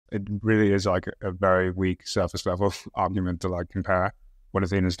it really is like a very weak surface level argument to like compare what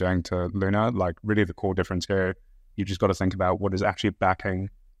Athena is doing to Luna. Like really the core difference here, you just got to think about what is actually backing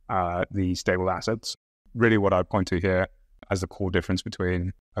the stable assets. Really what I point to here as the core difference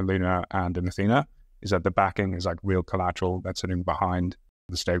between a Luna and an Athena is that the backing is like real collateral that's sitting behind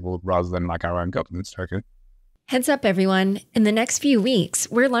the stable rather than like our own governance token. Heads up, everyone. In the next few weeks,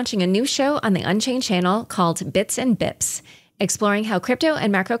 we're launching a new show on the Unchained channel called Bits and Bips, exploring how crypto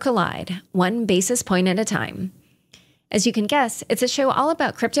and macro collide, one basis point at a time. As you can guess, it's a show all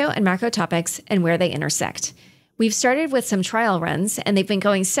about crypto and macro topics and where they intersect. We've started with some trial runs, and they've been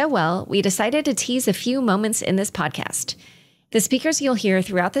going so well, we decided to tease a few moments in this podcast. The speakers you'll hear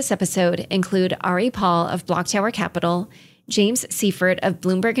throughout this episode include Ari Paul of Block Tower Capital, James Seifert of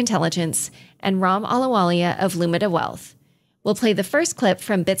Bloomberg Intelligence, and Ram Alawalia of Lumida Wealth. We'll play the first clip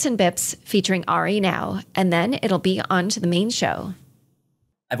from Bits and Bips featuring Ari now, and then it'll be on to the main show.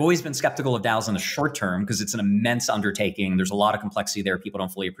 I've always been skeptical of DAOs in the short term because it's an immense undertaking. There's a lot of complexity there people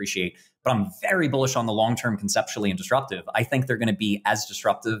don't fully appreciate. But I'm very bullish on the long term conceptually and disruptive. I think they're going to be as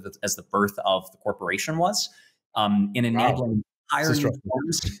disruptive as the birth of the corporation was in enabling higher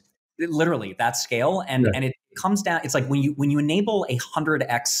forms, literally that scale. And it comes down, it's like when you enable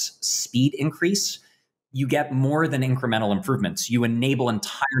 100x speed increase, you get more than incremental improvements. You enable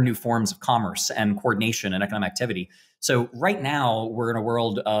entire new forms of commerce and coordination and economic activity. So right now we're in a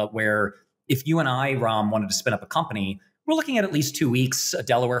world where if you and I, Ram, wanted to spin up a company, we're looking at least 2 weeks, a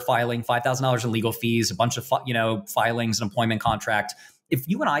Delaware filing, $5,000 in legal fees, a bunch of filings, an employment contract. If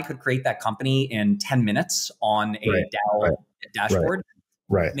you and I could create that company in 10 minutes on a DAO dashboard,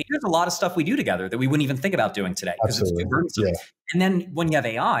 maybe there's a lot of stuff we do together that we wouldn't even think about doing today because it's too burdensome. Yeah. And then when you have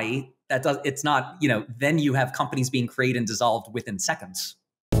AI, it's not, then you have companies being created and dissolved within seconds.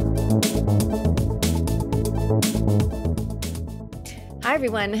 Hi,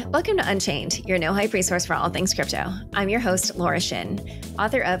 everyone. Welcome to Unchained, your no-hype resource for all things crypto. I'm your host, Laura Shin,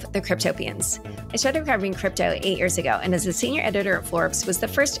 author of The Cryptopians. I started covering crypto 8 years ago, and as a senior editor at Forbes, was the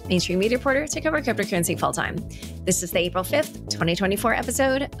first mainstream media reporter to cover cryptocurrency full-time. This is the April 5th, 2024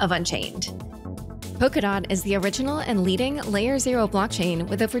 episode of Unchained. Polkadot is the original and leading Layer 0 blockchain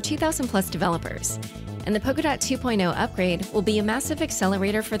with over 2,000 plus developers. And the Polkadot 2.0 upgrade will be a massive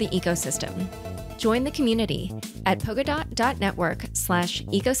accelerator for the ecosystem. Join the community at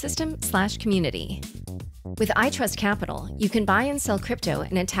polkadot.network/ecosystem/community. With iTrust Capital, you can buy and sell crypto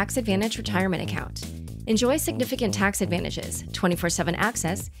in a tax-advantaged retirement account. Enjoy significant tax advantages, 24/7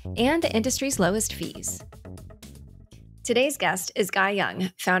 access, and the industry's lowest fees. Today's guest is Guy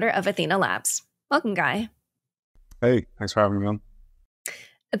Young, founder of Ethena Labs. Welcome, Guy. Hey, thanks for having me on.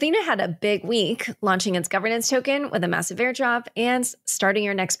 Ethena had a big week, launching its governance token with a massive airdrop and starting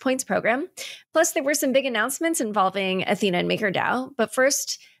your next points program. Plus, there were some big announcements involving Ethena and MakerDAO. But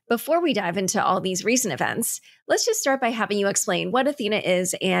first, before we dive into all these recent events, let's just start by having you explain what Ethena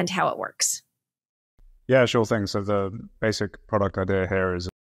is and how it works. Yeah, sure thing. So the basic product idea here is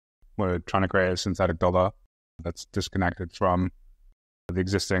we're trying to create a synthetic dollar that's disconnected from the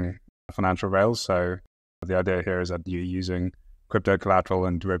existing financial rails. So the idea here is that you're using crypto collateral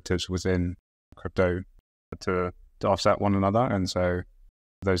and derivatives within crypto to offset one another. And so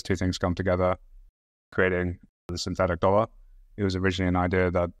those two things come together, creating the synthetic dollar. It was originally an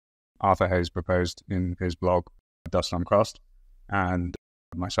idea that Arthur Hayes proposed in his blog, Dust Uncrossed. And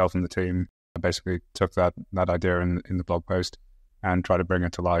myself and the team basically took that idea in the blog post and tried to bring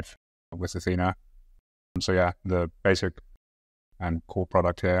it to life with Ethena. So yeah, the basic and core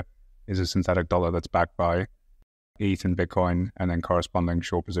product here is a synthetic dollar that's backed by ETH and Bitcoin, and then corresponding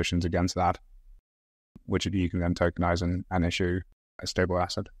short positions against that, which you can then tokenize and issue a stable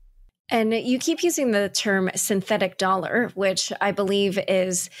asset. And you keep using the term synthetic dollar, which I believe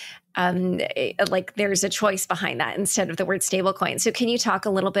is like there's a choice behind that instead of the word stablecoin. So can you talk a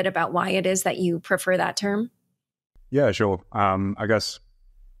little bit about why it is that you prefer that term? Yeah, sure. I guess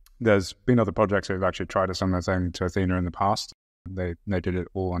there's been other projects that have actually tried a similar thing to Ethena in the past. They did it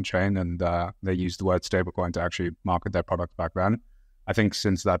all on chain, and they used the word stablecoin to actually market their product back then. I think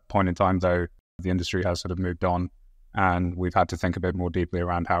since that point in time, though, the industry has sort of moved on, and we've had to think a bit more deeply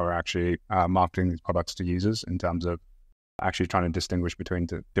around how we're actually marketing these products to users in terms of actually trying to distinguish between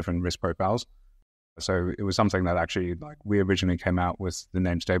the different risk profiles. So it was something that actually, like, we originally came out with the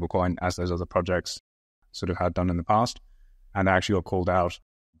name stablecoin as those other projects sort of had done in the past, and I actually got called out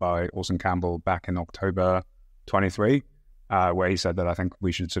by Orson Campbell back in October 23. Where he said that I think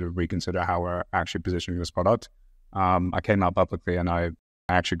we should sort of reconsider how we're actually positioning this product. I came out publicly and I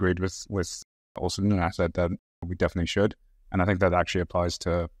actually agreed with Orson, and I said that we definitely should. And I think that actually applies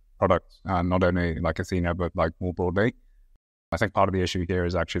to products, not only like Ethena, but like more broadly. I think part of the issue here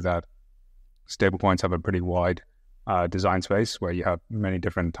is actually that stablecoins have a pretty wide design space where you have many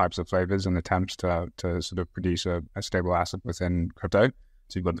different types of flavors and attempts to sort of produce a stable asset within crypto.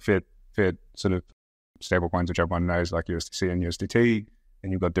 So you've got the fiat sort of stablecoins, which everyone knows, like USDC and USDT,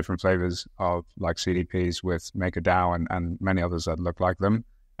 and you've got different flavors of like CDPs with MakerDAO and many others that look like them.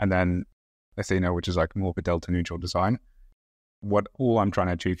 And then Ethena, which is like more of a delta neutral design. What all I'm trying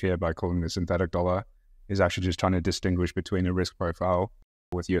to achieve here by calling this synthetic dollar is actually just trying to distinguish between a risk profile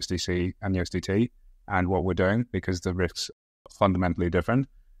with USDC and USDT and what we're doing, because the risks are fundamentally different.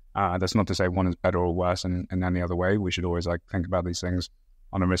 That's not to say one is better or worse in any other way. We should always like think about these things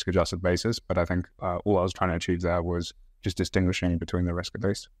on a risk adjusted basis. But I think all I was trying to achieve there was just distinguishing between the risk at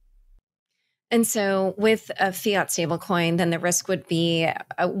least. And so with a fiat stablecoin, then the risk would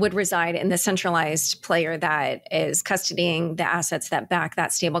reside in the centralized player that is custodying the assets that back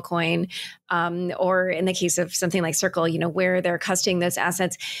that stablecoin, or in the case of something like Circle, where they're custodying those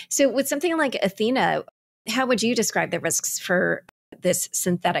assets. So with something like Ethena, how would you describe the risks for this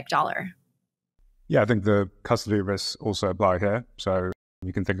synthetic dollar? Yeah, I think the custody risks also apply here. So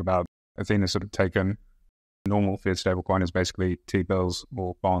you can think about Ethena sort of taken. Normal fiat stablecoin is basically T-bills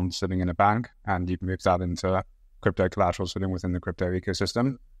or bonds sitting in a bank, and you can move that into crypto collateral sitting within the crypto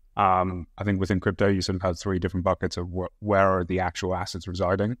ecosystem. I think within crypto, you sort of have three different buckets of where are the actual assets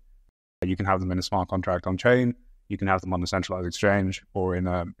residing. You can have them in a smart contract on chain, you can have them on a centralized exchange, or in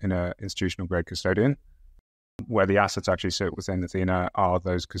a institutional grade custodian. Where the assets actually sit within Ethena are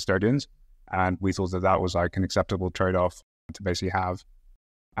those custodians, and we thought that was like an acceptable trade-off to basically have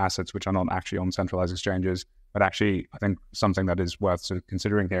assets which are not actually on centralized exchanges. But actually, I think something that is worth sort of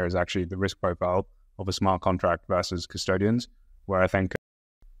considering here is actually the risk profile of a smart contract versus custodians, where I think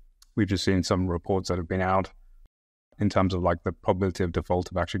we've just seen some reports that have been out in terms of like the probability of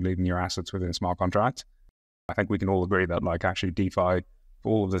default of actually leaving your assets within smart contracts. I think we can all agree that like actually DeFi, for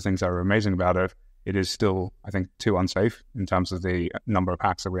all of the things that are amazing about it, it is still, I think, too unsafe in terms of the number of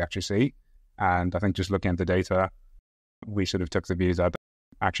hacks that we actually see. And I think just looking at the data, we sort of took the view that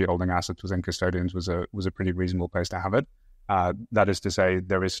actually holding assets within custodians was a pretty reasonable place to have it. That is to say,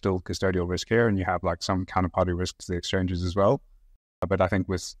 there is still custodial risk here, and you have like some counterparty risk to the exchanges as well. But I think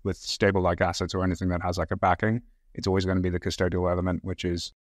with stable like assets or anything that has like a backing, it's always going to be the custodial element, which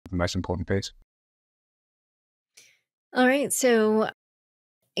is the most important piece. All right. So,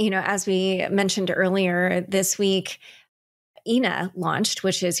 as we mentioned earlier this week, Ethena launched,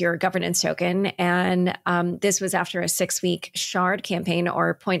 which is your governance token. And this was after a 6-week shard campaign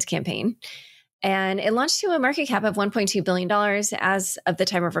or points campaign. And it launched to a market cap of $1.2 billion. As of the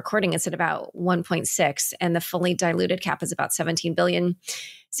time of recording, it's at about 1.6, and the fully diluted cap is about 17 billion.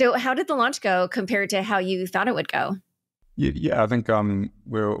 So how did the launch go compared to how you thought it would go? Yeah, I think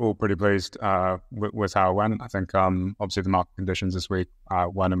we're all pretty pleased with how it went. I think obviously the market conditions this week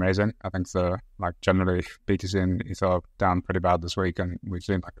weren't amazing. I think generally BTC and Ether are down pretty bad this week, and we've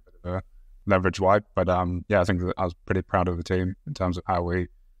seen like a bit of a leverage wipe. But I think that I was pretty proud of the team in terms of how we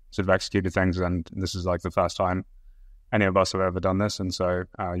sort of executed things. And this is like the first time any of us have ever done this, and so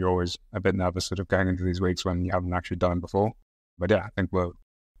you're always a bit nervous sort of going into these weeks when you haven't actually done it before. But yeah, I think we're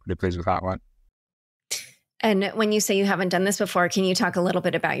pretty pleased with how it went. And when you say you haven't done this before, can you talk a little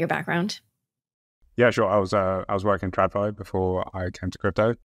bit about your background? Yeah, sure. I was working in TradFi before I came to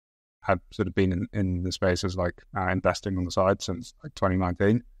crypto. Had sort of been in the space as like investing on the side since like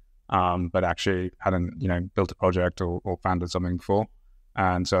 2019, but actually hadn't built a project or founded something before.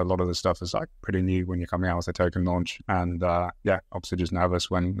 And so a lot of the stuff is like pretty new when you're coming out with a token launch. And obviously just nervous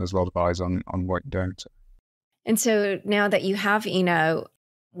when there's a lot of eyes on what you're doing. And so now that you have Ethena,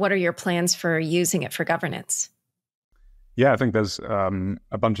 what are your plans for using it for governance? Yeah, I think there's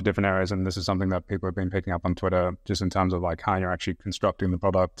a bunch of different areas, and this is something that people have been picking up on Twitter, just in terms of like how you're actually constructing the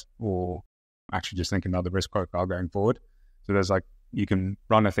product, or actually just thinking about the risk profile going forward. So there's like, you can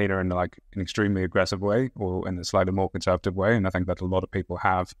run Ethena in like an extremely aggressive way or in a slightly more conservative way, and I think that a lot of people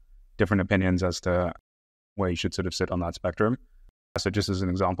have different opinions as to where you should sort of sit on that spectrum. So just as an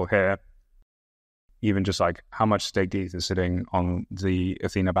example here, even just like how much staked ETH is sitting on the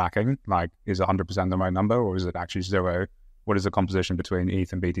Ethena backing, like is 100% the right number, or is it actually zero? What is the composition between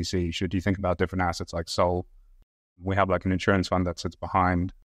ETH and BTC? Should you think about different assets like SOL? We have like an insurance fund that sits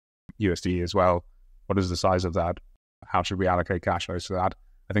behind USDe as well. What is the size of that? How should we allocate cash flows to that?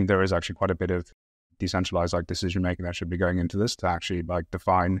 I think there is actually quite a bit of decentralized like decision making that should be going into this to actually like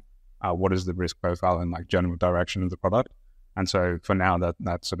define what is the risk profile and like general direction of the product. And so for now,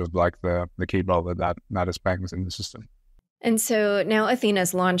 that's sort of like the key role that is playing within the system. And so now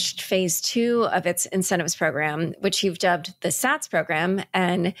Athena's launched phase 2 of its incentives program, which you've dubbed the SATS program.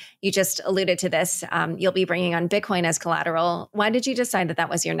 And you just alluded to this. You'll be bringing on Bitcoin as collateral. Why did you decide that that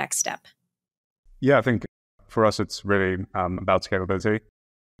was your next step? Yeah, I think for us, it's really about scalability.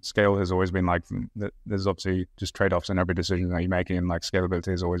 Scale has always been like, there's obviously just trade-offs in every decision that you're making. And like scalability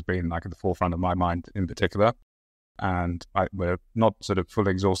has always been like at the forefront of my mind in particular. And we're not sort of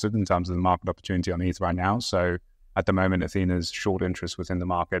fully exhausted in terms of the market opportunity on ETH right now. So at the moment, Athena's short interest within the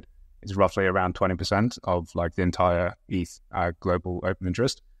market is roughly around 20% of like the entire ETH global open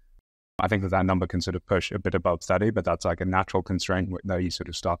interest. I think that number can sort of push a bit above 30, but that's like a natural constraint that you sort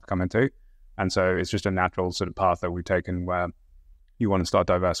of start to come into. And so it's just a natural sort of path that we've taken where you want to start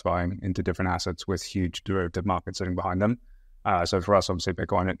diversifying into different assets with huge derivative markets sitting behind them. So for us, obviously,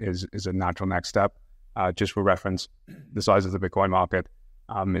 Bitcoin is a natural next step. Just for reference, the size of the Bitcoin market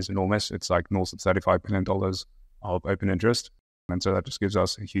is enormous. It's like north of $35 billion of open interest. And so that just gives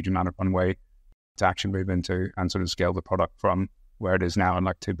us a huge amount of runway to actually move into and sort of scale the product from where it is now in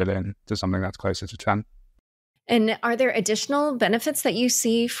like 2 billion to something that's closer to 10. And are there additional benefits that you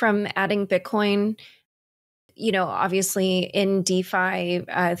see from adding Bitcoin? You know, obviously in DeFi,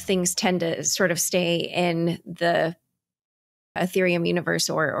 things tend to sort of stay in the Ethereum universe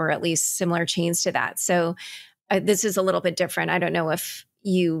or at least similar chains to that. So this is a little bit different. I don't know if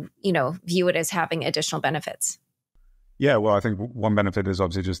you view it as having additional benefits. Yeah, well, I think one benefit is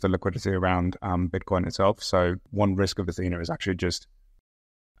obviously just the liquidity around Bitcoin itself. So one risk of Athena is actually just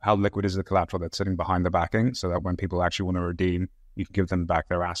how liquid is the collateral that's sitting behind the backing, so that when people actually want to redeem, you can give them back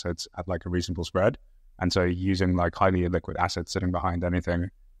their assets at like a reasonable spread. And so using like highly illiquid assets sitting behind anything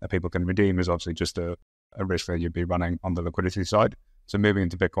that people can redeem is obviously just a risk that you'd be running on the liquidity side. So moving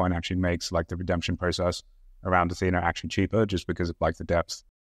into Bitcoin actually makes like the redemption process around Athena actually cheaper, just because of like the depth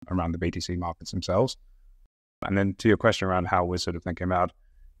around the BTC markets themselves. And then to your question around how we're sort of thinking about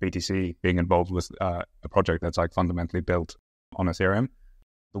BTC being involved with a project that's like fundamentally built on Ethereum,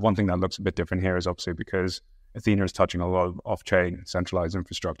 the one thing that looks a bit different here is obviously because Athena is touching a lot of off-chain centralized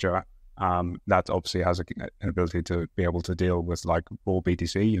infrastructure. That obviously has an ability to be able to deal with like raw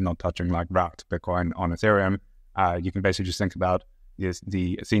BTC. You're not touching like wrapped Bitcoin on Ethereum. You can basically just think about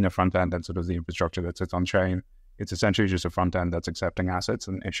the Athena front end and sort of the infrastructure that sits on chain. It's essentially just a front end that's accepting assets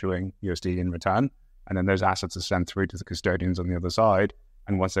and issuing USD in return. And then those assets are sent through to the custodians on the other side.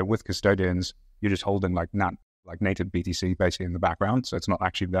 And once they're with custodians, you're just holding like native BTC basically in the background. So it's not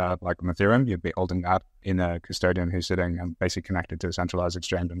actually there like on Ethereum. You'd be holding that in a custodian who's sitting and basically connected to a centralized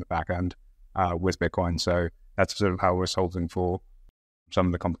exchange in the back end with Bitcoin. So that's sort of how we're solving for some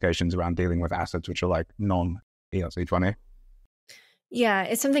of the complications around dealing with assets which are like non-ERC20. Yeah,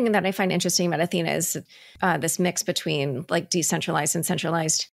 it's something that I find interesting about Athena is this mix between like decentralized and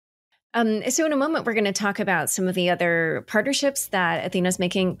centralized. So in a moment, we're going to talk about some of the other partnerships that Athena's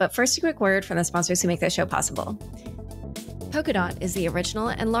making. But first, a quick word from the sponsors who make this show possible. Polkadot is the original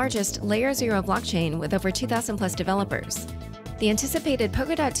and largest Layer 0 blockchain with over 2,000 plus developers. The anticipated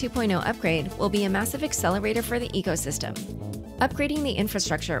Polkadot 2.0 upgrade will be a massive accelerator for the ecosystem, upgrading the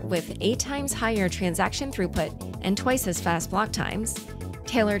infrastructure with 8 times higher transaction throughput and twice as fast block times,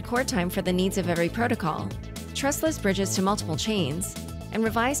 tailored core time for the needs of every protocol, trustless bridges to multiple chains, and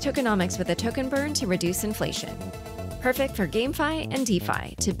revised tokenomics with a token burn to reduce inflation. Perfect for GameFi and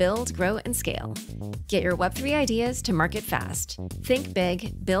DeFi to build, grow, and scale. Get your Web3 ideas to market fast. Think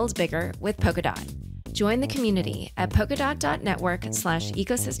big, build bigger with Polkadot. Join the community at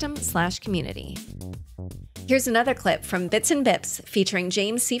polkadot.network/ecosystem/community. Here's another clip from Bits and Bips featuring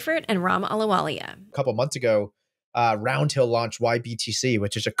James Seifert and Ram Alawalia. A couple months ago, Roundhill launched YBTC,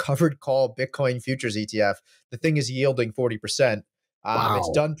 which is a covered call Bitcoin futures ETF. The thing is yielding 40%. Wow. It's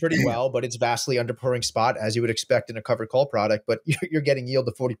done pretty well, but it's vastly underperforming spot, as you would expect in a covered call product, but you're getting yield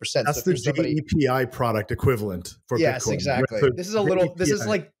of 40%. That's the API product equivalent for Bitcoin. Yes, exactly. This is a little, this is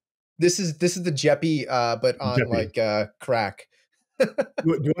like, this is the Jeppy, but on Jeppy. Like crack. do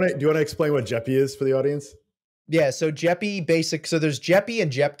you want to explain what Jeppy is for the audience? Yeah, so Jeppy so there's Jeppy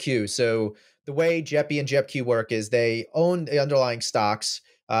and JEPQ. So the way Jeppy and JEPQ work is they own the underlying stocks,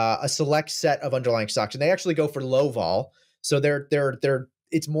 a select set of underlying stocks, and they actually go for low vol. So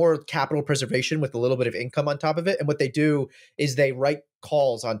it's more capital preservation with a little bit of income on top of it. And what they do is they write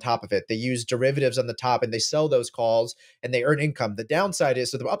calls on top of it. They use derivatives on the top and they sell those calls and they earn income. The downside is,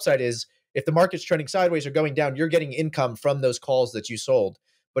 so the upside is if the market's trending sideways or going down, you're getting income from those calls that you sold.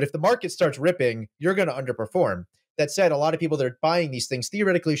 But if the market starts ripping, you're going to underperform. That said, a lot of people that are buying these things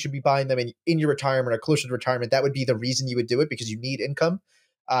theoretically should be buying them in your retirement or closer to retirement. That would be the reason you would do it, because you need income.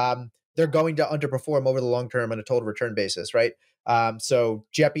 They're going to underperform over the long term on a total return basis, right? So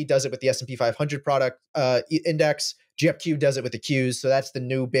JEPI does it with the S&P 500 product index. JEPQ does it with the Qs. So that's the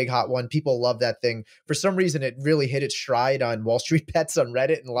new big hot one. People love that thing. For some reason, it really hit its stride on Wall Street Bets on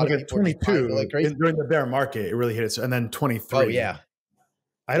Reddit, and a lot of people were just buying it like crazy. During the bear market, it really hit it. And then 23. Oh yeah.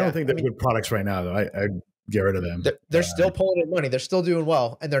 I don't think they're good products right now, though. I get rid of them. They're still pulling in money. They're still doing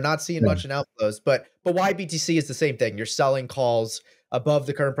well, and they're not seeing much in outflows. But YBTC is the same thing. You're selling calls above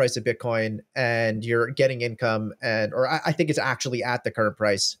the current price of Bitcoin, and you're getting income, or I think it's actually at the current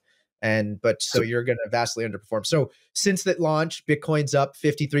price. So you're going to vastly underperform. So since that launch, Bitcoin's up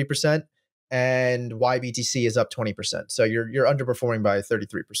 53%, and YBTC is up 20%. So you're underperforming by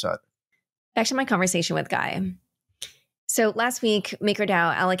 33%. Back to my conversation with Guy. So last week,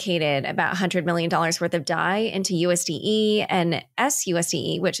 MakerDAO allocated about $100 million worth of DAI into USDe and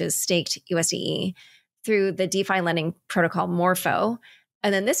SUSDe, which is staked USDe, through the DeFi lending protocol Morpho.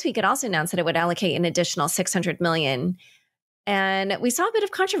 And then this week, it also announced that it would allocate an additional $600 million. And we saw a bit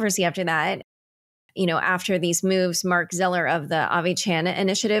of controversy after that. After these moves, Mark Zeller of the Aave Chan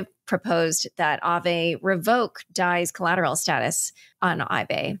initiative proposed that Aave revoke DAI's collateral status on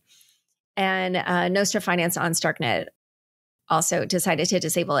Aave. And Nostra Finance on Starknet also decided to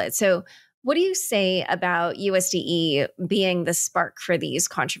disable it. So what do you say about USDe being the spark for these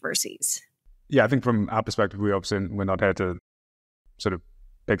controversies? Yeah, I think from our perspective, we're not here to sort of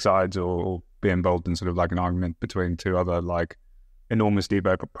pick sides or be involved in sort of like an argument between two other like enormous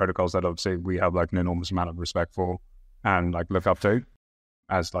DeFi protocols that obviously we have like an enormous amount of respect for and like look up to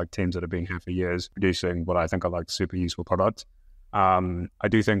as like teams that have been here for years producing what I think are like super useful products. I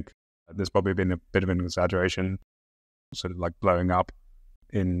do think there's probably been a bit of an exaggeration sort of like blowing up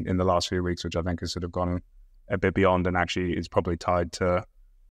in the last few weeks, which I think has sort of gone a bit beyond and actually is probably tied to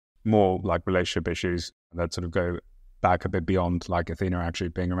more like relationship issues that sort of go back a bit beyond like Ethena actually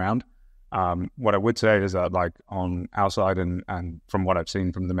being around. What I would say is that like on our side and from what I've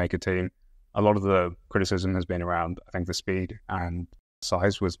seen from the Maker team, a lot of the criticism has been around, I think, the speed and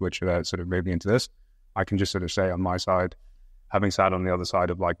size with which they're sort of moving into this. I can just sort of say on my side, having sat on the other side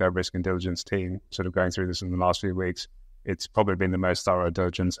of like their risk and diligence team, sort of going through this in the last few weeks, it's probably been the most thorough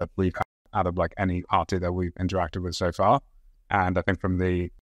diligence that we've had out of like any party that we've interacted with so far. And I think from the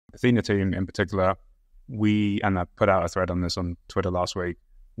Ethena team in particular, and I put out a thread on this on Twitter last week,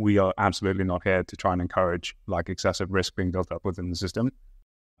 we are absolutely not here to try and encourage like excessive risk being built up within the system.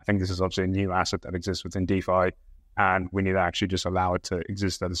 I think this is obviously a new asset that exists within DeFi, and we need to actually just allow it to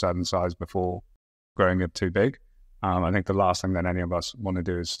exist at a certain size before growing it too big. I think the last thing that any of us want to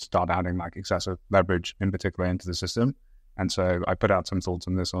do is start adding like excessive leverage in particular into the system. And so I put out some thoughts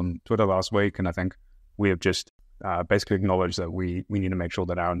on this on Twitter last week, and I think we have just basically acknowledged that we need to make sure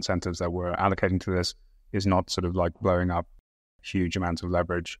that our incentives that we're allocating to this is not sort of like blowing up huge amounts of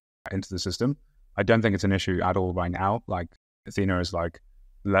leverage into the system. I don't think it's an issue at all right now. Like Ethena is like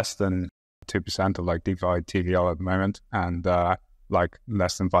less than 2% of like DeFi TVL at the moment, and like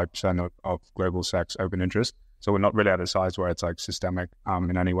less than 5% of global SEC's open interest. So we're not really at a size where it's like systemic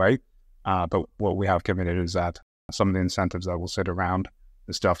in any way. But what we have committed is that some of the incentives that will sit around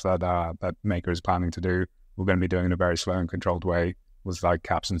the stuff that Maker is planning to do, we're going to be doing in a very slow and controlled way with like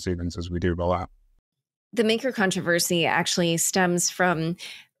caps and ceilings as we do roll out. The Maker controversy actually stems from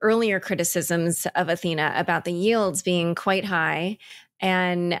earlier criticisms of Ethena about the yields being quite high.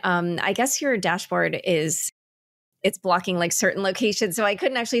 And I guess your dashboard it's blocking like certain locations. So I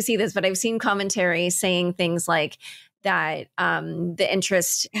couldn't actually see this, but I've seen commentary saying things like that the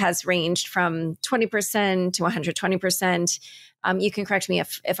interest has ranged from 20% to 120%. You can correct me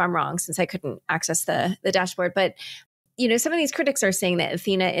if I'm wrong, since I couldn't access the dashboard. But some of these critics are saying that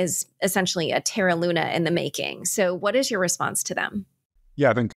Ethena is essentially a Terra Luna in the making. So what is your response to them?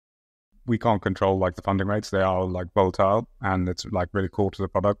 Yeah, I think we can't control like the funding rates. They are like volatile, and it's like really core to the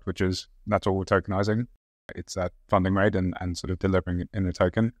product, that's all we're tokenizing. It's that funding rate and sort of delivering it in a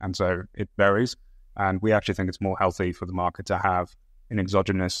token. And so it varies. And we actually think it's more healthy for the market to have an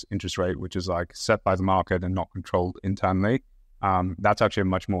exogenous interest rate, which is like set by the market and not controlled internally. That's actually a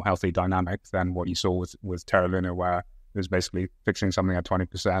much more healthy dynamic than what you saw with Terra Luna, where it was basically fixing something at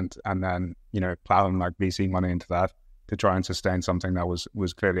 20% and then, plowing like VC money into that to try and sustain something that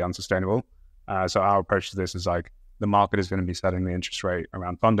was clearly unsustainable. So our approach to this is like the market is going to be setting the interest rate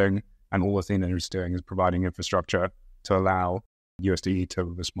around funding, and all Ethena is doing is providing infrastructure to allow USDe to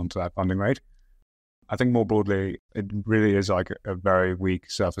respond to that funding rate. I think more broadly, it really is like a very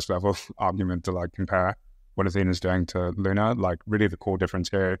weak surface level argument to like compare what Ethena is doing to Luna. Like really the core difference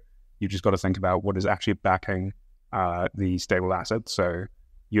here, you've just got to think about what is actually backing the stable asset. So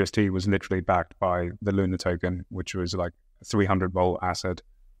USDe was literally backed by the Luna token, which was like a 300 volt asset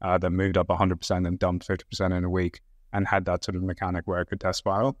that moved up 100% and dumped 50% in a week. and had that sort of mechanic where it could test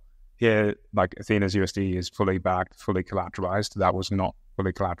spiral. Here, like Athena's USD is fully backed, fully collateralized. That was not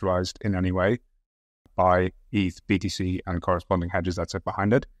fully collateralized in any way by ETH, BTC, and corresponding hedges that sit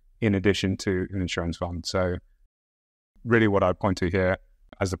behind it, in addition to an insurance fund. So really what I point to here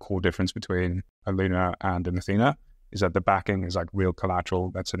as the core difference between a Luna and an Ethena is that the backing is like real collateral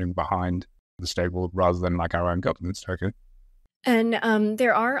that's sitting behind the stable rather than like our own governance token. And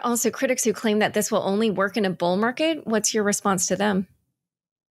there are also critics who claim that this will only work in a bull market. What's your response to them?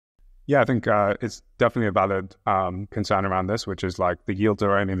 Yeah, I think it's definitely a valid concern around this, which is like the yields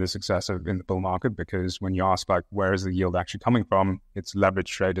are only this excessive in the bull market, because when you ask like, where is the yield actually coming from? It's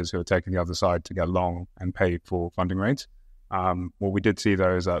leverage traders who are taking the other side to get long and pay for funding rates. What we did see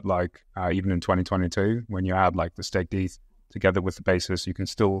though is that like even in 2022, when you add like the staked ETH together with the basis, you can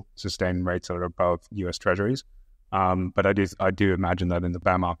still sustain rates that are above US treasuries. But I do imagine that in the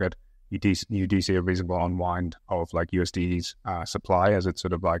bear market, you do see a reasonable unwind of like USD's supply as it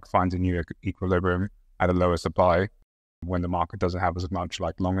sort of like finds a new equilibrium at a lower supply when the market doesn't have as much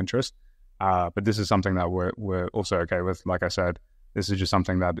like long interest. But this is something that we're also okay with. Like I said, this is just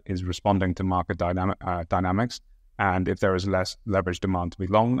something that is responding to market dynamics. And if there is less leverage demand to be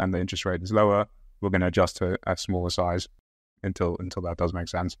long and the interest rate is lower, we're going to adjust to a smaller size until that does make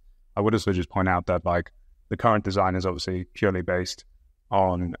sense. I would also just point out that like the current design is obviously purely based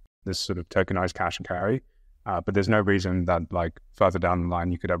on this sort of tokenized cash and carry. But there's no reason that like further down the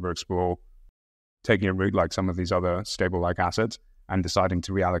line you could ever explore taking a route like some of these other stable like assets and deciding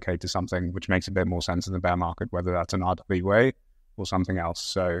to reallocate to something which makes a bit more sense in the bear market, whether that's an RWA or something else.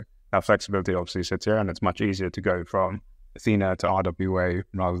 So that flexibility obviously sits here, and it's much easier to go from Ethena to RWA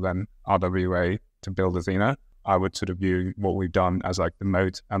rather than RWA to build Ethena. I would sort of view what we've done as like the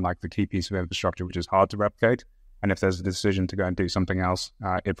moat and like the key piece of infrastructure, which is hard to replicate. And if there's a decision to go and do something else,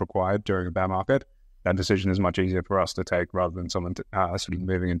 if required during a bear market, that decision is much easier for us to take rather than someone sort of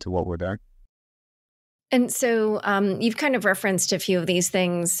moving into what we're doing. And so you've kind of referenced a few of these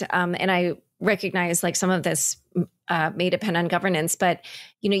things, and I recognize like some of this may depend on governance, but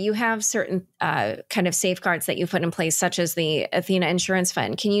you have certain kind of safeguards that you've put in place, such as the Ethena Insurance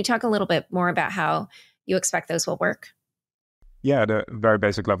Fund. Can you talk a little bit more about how you expect those will work? Yeah, at a very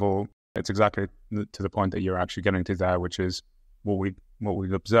basic level, it's exactly to the point that you're actually getting to there, which is what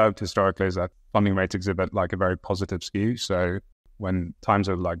we've observed historically is that funding rates exhibit like a very positive skew. So when times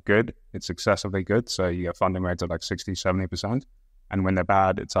are like good, it's excessively good. So you get funding rates at like 60, 70%. And when they're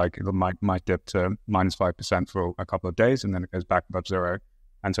bad, it's like it might dip to minus 5% for a couple of days, and then it goes back above zero.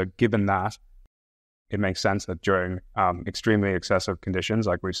 And so given that, it makes sense that during extremely excessive conditions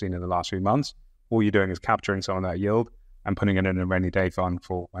like we've seen in the last few months, all you're doing is capturing some of that yield and putting it in a rainy day fund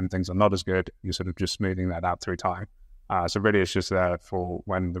for when things are not as good. You're sort of just smoothing that out through time. So really it's just there for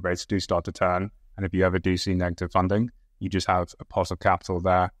when the rates do start to turn. And if you ever do see negative funding, you just have a pot of capital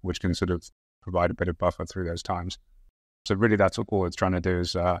there, which can sort of provide a bit of buffer through those times. So really that's all it's trying to do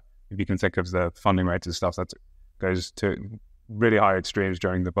is, if you can think of the funding rates and stuff that goes to really high extremes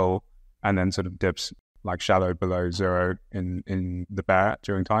during the bull and then sort of dips like shallow below zero in the bear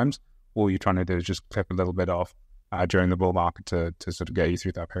during times, all you're trying to do is just clip a little bit off during the bull market to sort of get you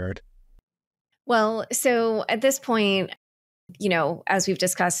through that period. Well, so at this point, as we've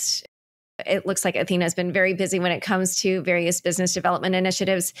discussed, it looks like Ethena has been very busy when it comes to various business development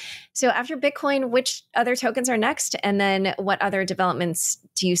initiatives. So after Bitcoin, which other tokens are next? And then what other developments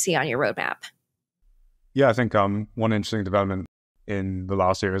do you see on your roadmap? Yeah, I think one interesting development in the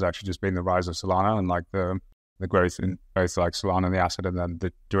last year has actually just been the rise of Solana and like the growth in both like Solana and the asset and then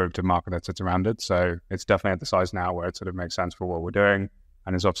the derivative market that sits around it. So it's definitely at the size now where it sort of makes sense for what we're doing.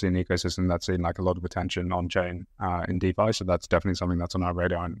 And it's obviously an ecosystem that's seen like a lot of attention on chain in DeFi. So that's definitely something that's on our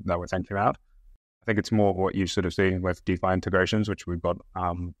radar and that we're thinking about. I think it's more what you've sort of seen with DeFi integrations, which we've got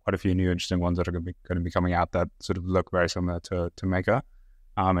quite a few new interesting ones that are going to be coming out that sort of look very similar to Maker.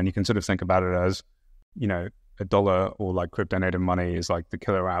 And you can sort of think about it as, $1 or like crypto native money is like the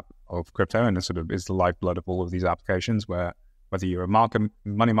killer app of crypto, and it sort of is the lifeblood of all of these applications where whether you're a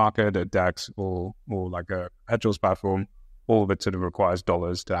money market, a DEX or like a perpetuals platform, all of it sort of requires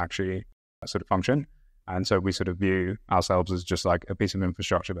dollars to actually sort of function. And so we sort of view ourselves as just like a piece of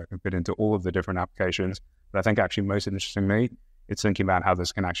infrastructure that can fit into all of the different applications. But I think actually most interestingly, it's thinking about how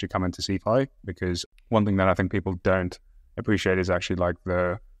this can actually come into CeFi, because one thing that I think people don't appreciate is actually like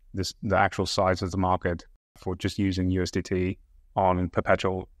the actual size of the market for just using USDT on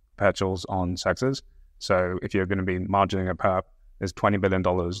perpetuals on SEXs. So if you're going to be margining a perp, there's $20 billion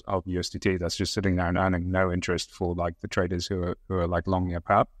of USDT that's just sitting there and earning no interest for like the traders who are like longing a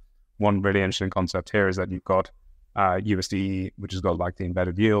perp. One really interesting concept here is that you've got USDe, which has got like the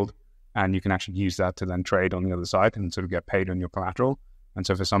embedded yield, and you can actually use that to then trade on the other side and sort of get paid on your collateral. And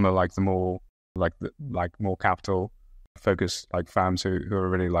so for some of like the more more capital focused like firms who are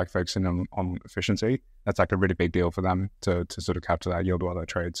really like focusing on efficiency, that's like a really big deal for them to sort of capture that yield while they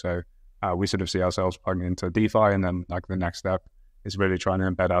trade. So we sort of see ourselves plugging into DeFi, and then like the next step is really trying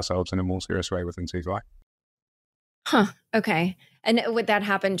to embed ourselves in a more serious way within CeFi. Huh. Okay. And would that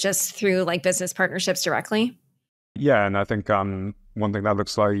happen just through like business partnerships directly? Yeah, and I think one thing that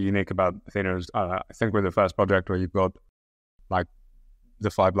looks slightly unique about Ethena is I think we're the first project where you've got like the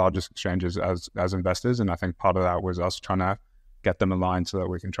 5 largest exchanges as investors, and I think part of that was us trying to get them aligned so that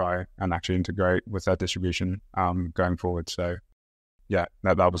we can try and actually integrate with their distribution going forward. So yeah,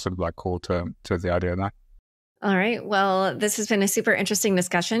 that was sort of like core to the idea of that. All right. Well, this has been a super interesting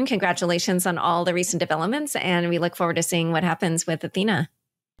discussion. Congratulations on all the recent developments, and we look forward to seeing what happens with Ethena.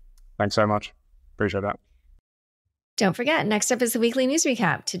 Thanks so much. Appreciate that. Don't forget, next up is the weekly news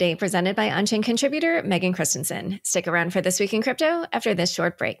recap, today presented by Unchained contributor Megan Christensen. Stick around for This Week in Crypto after this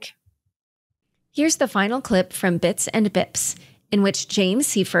short break. Here's the final clip from Bits and Bips, in which James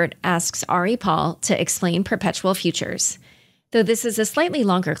Seifert asks Ari Paul to explain perpetual futures. Though this is a slightly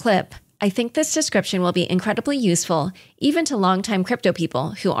longer clip, I think this description will be incredibly useful, even to longtime crypto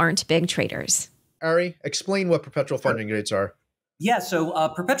people who aren't big traders. Ari, explain what perpetual funding rates are. Yeah, so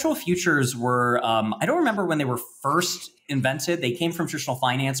perpetual futures were, I don't remember when they were first invented. They came from traditional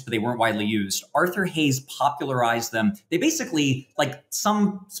finance, but they weren't widely used. Arthur Hayes popularized them. They basically, like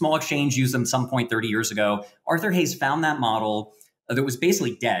some small exchange used them at some point 30 years ago. Arthur Hayes found that model that was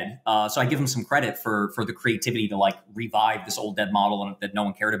basically dead. So I give him some credit for the creativity to like revive this old dead model that no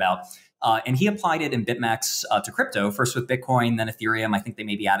one cared about. And he applied it in BitMEX to crypto, first with Bitcoin, then Ethereum. I think they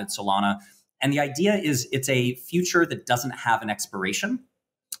maybe added Solana. And the idea is it's a future that doesn't have an expiration.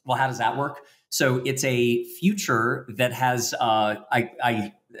 Well, how does that work? So it's a future that has, I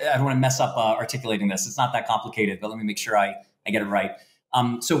don't want to mess up articulating this. It's not that complicated, but let me make sure I get it right.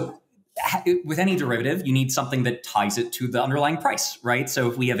 So with any derivative, you need something that ties it to the underlying price, right? So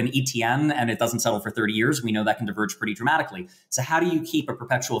if we have an ETN and it doesn't settle for 30 years, we know that can diverge pretty dramatically. So how do you keep a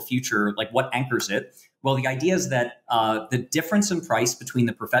perpetual future? Like what anchors it? Well, the idea is that the difference in price between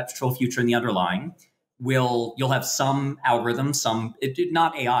the perpetual future and the underlying you'll have some algorithm,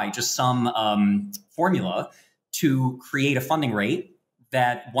 not AI, just some formula to create a funding rate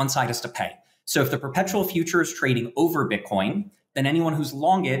that one side has to pay. So if the perpetual future is trading over Bitcoin, then anyone who's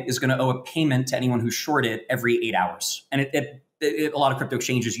long it is going to owe a payment to anyone who's short it every 8 hours. And a lot of crypto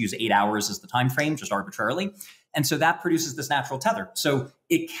exchanges use 8 hours as the time frame, just arbitrarily. And so that produces this natural tether. So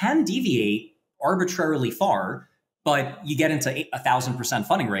it can deviate arbitrarily far, but you get into 1,000%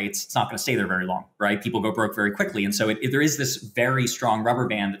 funding rates, it's not going to stay there very long, right? People go broke very quickly. And so there is this very strong rubber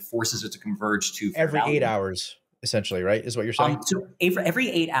band that forces it to converge to every value. 8 hours, essentially, right? Is what you're saying? So every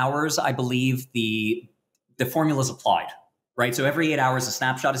 8 hours, I believe the formula is applied. Right. So every 8 hours, a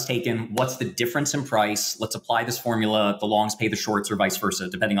snapshot is taken. What's the difference in price? Let's apply this formula. The longs pay the shorts or vice versa,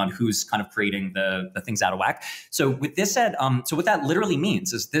 depending on who's kind of creating the things out of whack. So with this said, so what that literally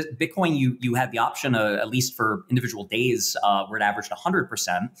means is this Bitcoin, you had the option, at least for individual days, where it averaged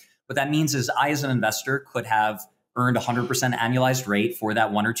 100%. What that means is I, as an investor, could have earned 100% annualized rate for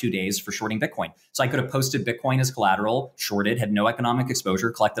that 1 or 2 days for shorting Bitcoin. So I could have posted Bitcoin as collateral, shorted, had no economic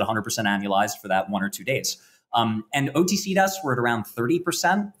exposure, collected 100% annualized for that 1 or 2 days. And OTC desks were at around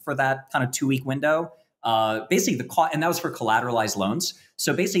 30% for that kind of 2-week window. Basically, the cost, and that was for collateralized loans.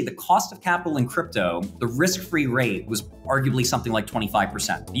 So basically, the cost of capital in crypto, the risk-free rate was arguably something like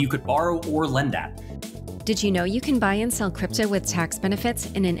 25%. You could borrow or lend at. Did you know you can buy and sell crypto with tax benefits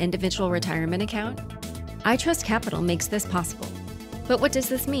in an individual retirement account? iTrust Capital makes this possible. But what does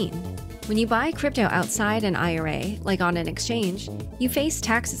this mean? When you buy crypto outside an IRA, like on an exchange, you face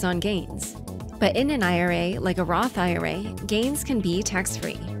taxes on gains. But in an IRA, like a Roth IRA, gains can be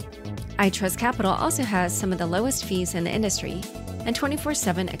tax-free. iTrust Capital also has some of the lowest fees in the industry and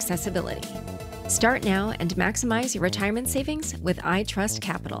 24/7 accessibility. Start now and maximize your retirement savings with iTrust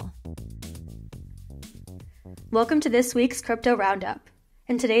Capital. Welcome to this week's Crypto Roundup.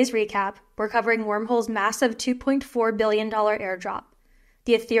 In today's recap, we're covering Wormhole's massive $2.4 billion airdrop,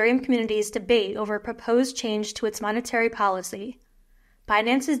 the Ethereum community's debate over a proposed change to its monetary policy,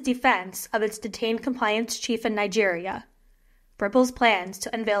 Binance's defense of its detained compliance chief in Nigeria, Ripple's plans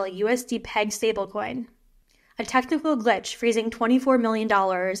to unveil a USD peg stablecoin, a technical glitch freezing $24 million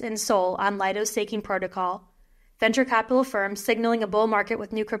in SOL on Lido's staking protocol, venture capital firms signaling a bull market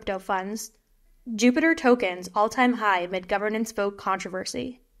with new crypto funds, Jupiter tokens all-time high amid governance vote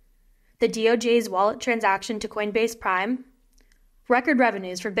controversy, the DOJ's wallet transaction to Coinbase Prime, record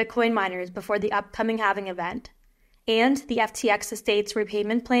revenues for Bitcoin miners before the upcoming halving event, and the FTX estate's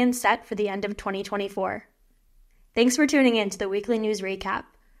repayment plan set for the end of 2024. Thanks for tuning in to the Weekly News Recap,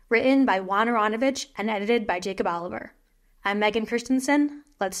 written by Juan Aronovich and edited by Jacob Oliver. I'm Megan Christensen.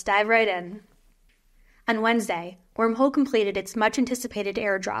 Let's dive right in. On Wednesday, Wormhole completed its much-anticipated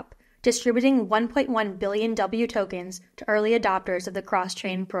airdrop, distributing 1.1 billion W tokens to early adopters of the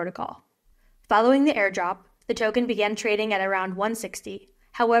cross-chain protocol. Following the airdrop, the token began trading at around 160.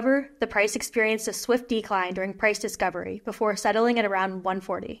 However, the price experienced a swift decline during price discovery before settling at around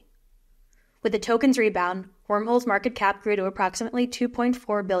 140. With the token's rebound, Wormhole's market cap grew to approximately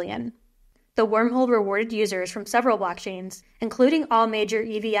 2.4 billion. The Wormhole rewarded users from several blockchains, including all major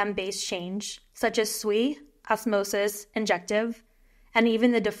EVM-based chains, such as Sui, Osmosis, Injective, and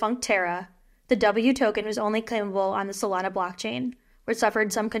even the defunct Terra. The W token was only claimable on the Solana blockchain, which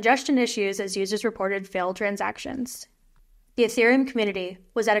suffered some congestion issues as users reported failed transactions. The Ethereum community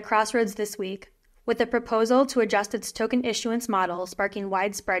was at a crossroads this week, with the proposal to adjust its token issuance model sparking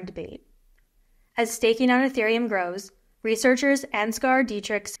widespread debate. As staking on Ethereum grows, researchers Ansgar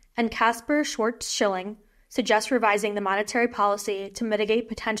Dietrichs and Casper Schwartz-Schilling suggest revising the monetary policy to mitigate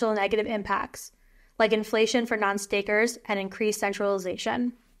potential negative impacts, like inflation for non-stakers and increased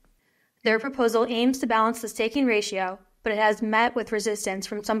centralization. Their proposal aims to balance the staking ratio, but it has met with resistance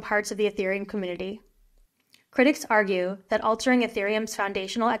from some parts of the Ethereum community. Critics argue that altering Ethereum's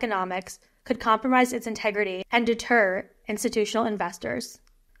foundational economics could compromise its integrity and deter institutional investors.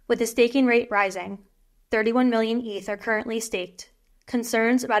 With the staking rate rising, 31 million ETH are currently staked.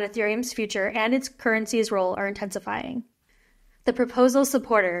 Concerns about Ethereum's future and its currency's role are intensifying. The proposal's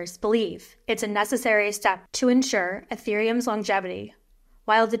supporters believe it's a necessary step to ensure Ethereum's longevity,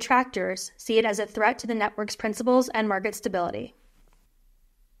 while detractors see it as a threat to the network's principles and market stability.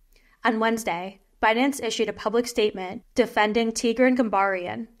 On Wednesday, Binance issued a public statement defending Tigran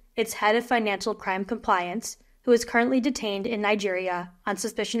Gambaryan, its head of financial crime compliance, who is currently detained in Nigeria on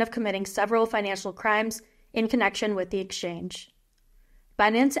suspicion of committing several financial crimes in connection with the exchange.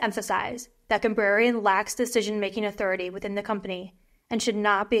 Binance emphasized that Gambaryan lacks decision-making authority within the company and should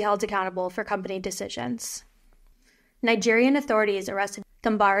not be held accountable for company decisions. Nigerian authorities arrested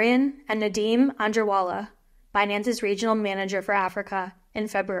Gambaryan and Nadeem Anjarwalla, Binance's regional manager for Africa, in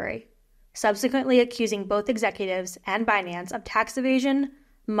February, subsequently accusing both executives and Binance of tax evasion,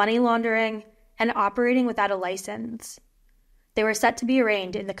 money laundering, and operating without a license. They were set to be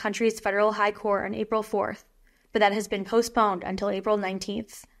arraigned in the country's federal high court on April 4th, but that has been postponed until April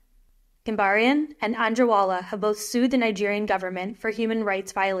 19th. Gambaryan and Anjarwalla have both sued the Nigerian government for human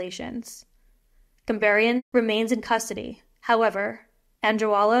rights violations. Gambaryan remains in custody. However,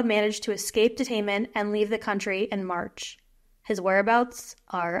 Anjarwalla managed to escape detainment and leave the country in March. His whereabouts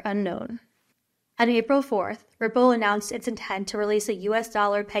are unknown. On April 4th, Ripple announced its intent to release a US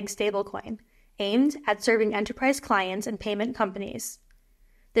dollar peg stablecoin aimed at serving enterprise clients and payment companies.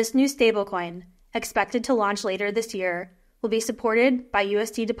 This new stablecoin, expected to launch later this year, will be supported by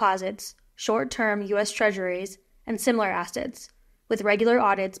USD deposits, short-term US treasuries, and similar assets, with regular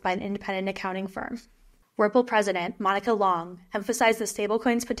audits by an independent accounting firm. Ripple president Monica Long emphasized the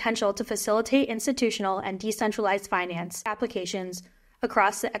stablecoin's potential to facilitate institutional and decentralized finance applications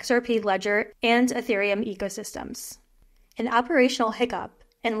across the XRP Ledger and Ethereum ecosystems. An operational hiccup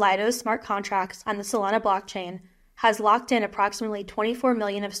in Lido's smart contracts on the Solana blockchain has locked in approximately 24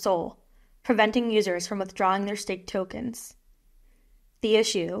 million of SOL, preventing users from withdrawing their staked tokens. The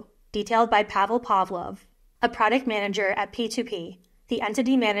issue, detailed by Pavel Pavlov, a product manager at P2P, the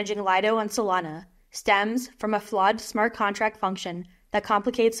entity managing Lido on Solana, stems from a flawed smart contract function that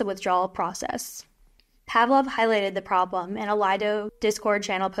complicates the withdrawal process. Pavlov highlighted the problem in a Lido Discord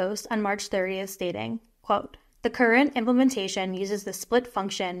channel post on March 30th, stating, quote, "The current implementation uses the split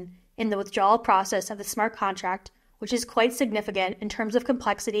function in the withdrawal process of the smart contract, which is quite significant in terms of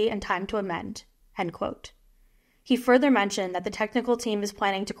complexity and time to amend," end quote. He further mentioned that the technical team is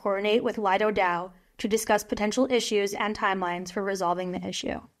planning to coordinate with Lido DAO to discuss potential issues and timelines for resolving the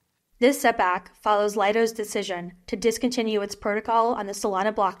issue. This setback follows Lido's decision to discontinue its protocol on the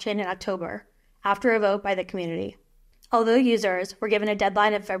Solana blockchain in October, after a vote by the community. Although users were given a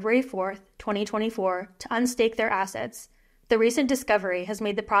deadline of February 4th, 2024 to unstake their assets, the recent discovery has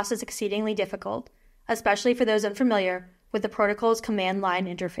made the process exceedingly difficult, especially for those unfamiliar with the protocol's command line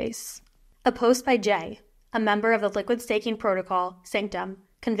interface. A post by Jay, a member of the liquid staking protocol, Sanctum,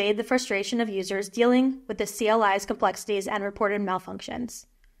 conveyed the frustration of users dealing with the CLI's complexities and reported malfunctions.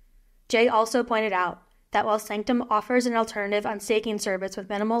 Jay also pointed out that while Sanctum offers an alternative unstaking service with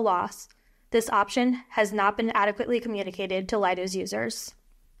minimal loss, this option has not been adequately communicated to Lido's users.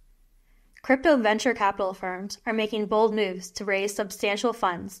 Crypto venture capital firms are making bold moves to raise substantial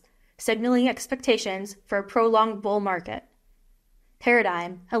funds, signaling expectations for a prolonged bull market.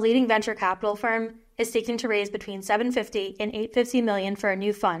 Paradigm, a leading venture capital firm, is seeking to raise between $750 and $850 million for a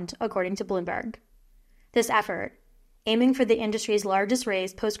new fund, according to Bloomberg. This effort, aiming for the industry's largest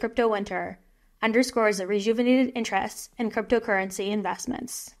raise post-crypto winter, underscores a rejuvenated interest in cryptocurrency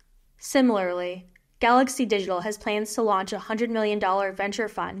investments. Similarly, Galaxy Digital has plans to launch a $100 million venture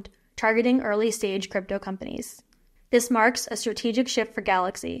fund targeting early-stage crypto companies. This marks a strategic shift for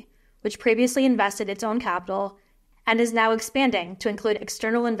Galaxy, which previously invested its own capital and is now expanding to include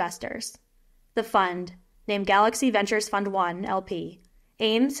external investors. The fund, named Galaxy Ventures Fund 1 LP,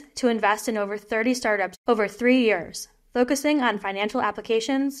 aims to invest in over 30 startups over 3 years, focusing on financial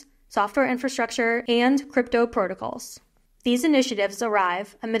applications, software infrastructure, and crypto protocols. These initiatives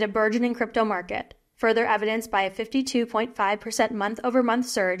arrive amid a burgeoning crypto market, further evidenced by a 52.5% month-over-month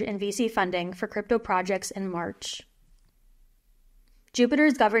surge in VC funding for crypto projects in March.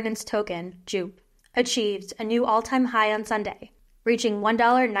 Jupiter's governance token, Jupe, achieved a new all-time high on Sunday, reaching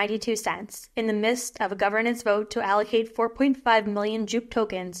 $1.92 in the midst of a governance vote to allocate 4.5 million Jupe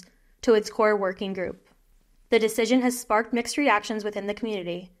tokens to its core working group. The decision has sparked mixed reactions within the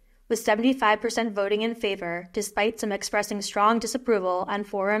community, with 75% voting in favor despite some expressing strong disapproval on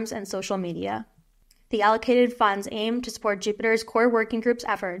forums and social media. The allocated funds aim to support Jupiter's core working group's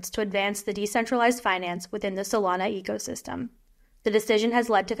efforts to advance the decentralized finance within the Solana ecosystem. The decision has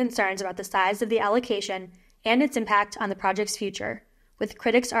led to concerns about the size of the allocation and its impact on the project's future, with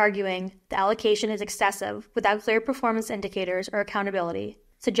critics arguing the allocation is excessive without clear performance indicators or accountability,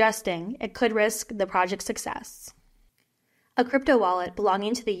 suggesting it could risk the project's success. A crypto wallet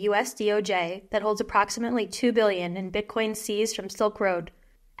belonging to the USDe that holds approximately $2 billion in Bitcoin seized from Silk Road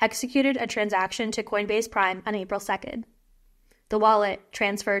executed a transaction to Coinbase Prime on April 2nd. The wallet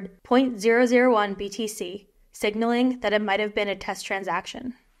transferred 0.001 BTC, signaling that it might have been a test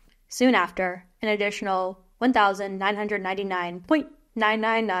transaction. Soon after, an additional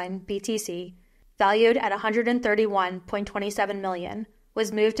 1,999.999 BTC, valued at $131.27 million,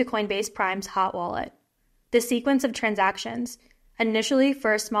 was moved to Coinbase Prime's hot wallet. This sequence of transactions, initially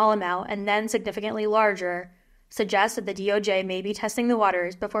for a small amount and then significantly larger, suggests that the DOJ may be testing the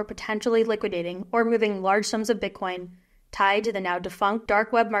waters before potentially liquidating or moving large sums of Bitcoin tied to the now defunct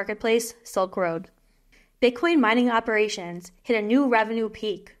dark web marketplace Silk Road. Bitcoin mining operations hit a new revenue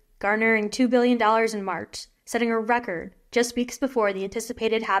peak, garnering $2 billion in March, setting a record just weeks before the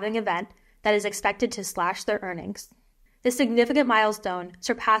anticipated halving event that is expected to slash their earnings. This significant milestone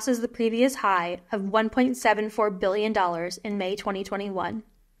surpasses the previous high of $1.74 billion in May 2021.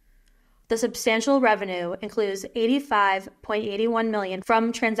 The substantial revenue includes $85.81 million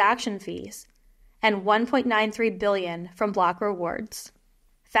from transaction fees and $1.93 billion from block rewards.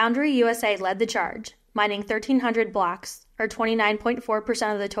 Foundry USA led the charge, mining 1,300 blocks, or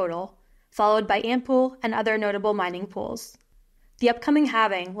 29.4% of the total, followed by Ampool and other notable mining pools. The upcoming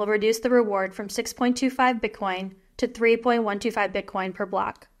halving will reduce the reward from 6.25 Bitcoin to 3.125 Bitcoin per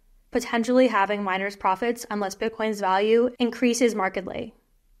block, potentially halving miners' profits unless Bitcoin's value increases markedly.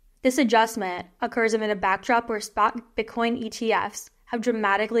 This adjustment occurs amid a backdrop where spot Bitcoin ETFs have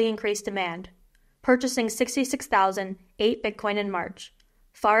dramatically increased demand, purchasing 66,008 Bitcoin in March,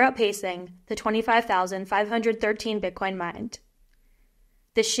 far outpacing the 25,513 Bitcoin mined.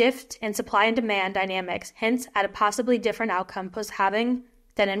 The shift in supply and demand dynamics hints at a possibly different outcome post-halving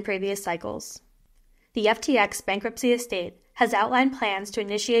than in previous cycles. The FTX bankruptcy estate has outlined plans to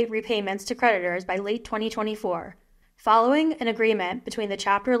initiate repayments to creditors by late 2024, following an agreement between the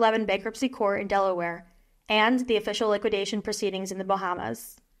Chapter 11 bankruptcy court in Delaware and the official liquidation proceedings in the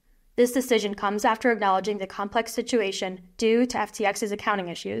Bahamas. This decision comes after acknowledging the complex situation due to FTX's accounting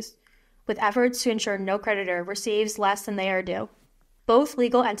issues, with efforts to ensure no creditor receives less than they are due. Both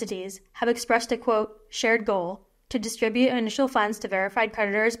legal entities have expressed a, quote, shared goal to distribute initial funds to verified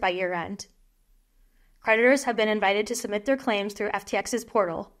creditors by year-end. Creditors have been invited to submit their claims through FTX's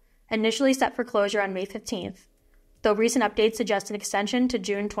portal, initially set for closure on May 15th, though recent updates suggest an extension to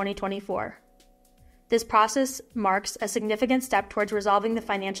June 2024. This process marks a significant step towards resolving the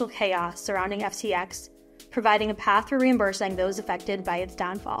financial chaos surrounding FTX, providing a path for reimbursing those affected by its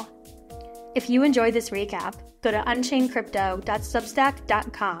downfall. If you enjoyed this recap, go to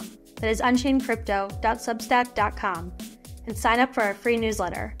unchainedcrypto.substack.com, that is unchainedcrypto.substack.com, and sign up for our free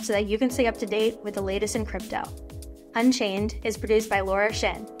newsletter so that you can stay up to date with the latest in crypto. Unchained is produced by Laura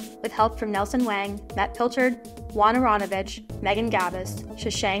Shin, with help from Nelson Wang, Matt Pilchard, Juan Aronovich, Megan Gavis,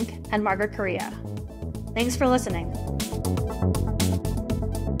 Shashank, and Margaret Correa. Thanks for listening.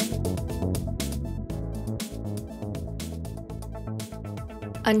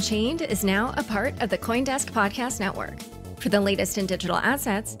 Unchained is now a part of the CoinDesk Podcast Network. For the latest in digital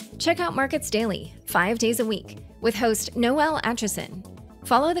assets, check out Markets Daily, 5 days a week, with host Noel Atchison.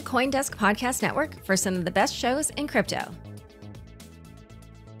 Follow the CoinDesk Podcast Network for some of the best shows in crypto.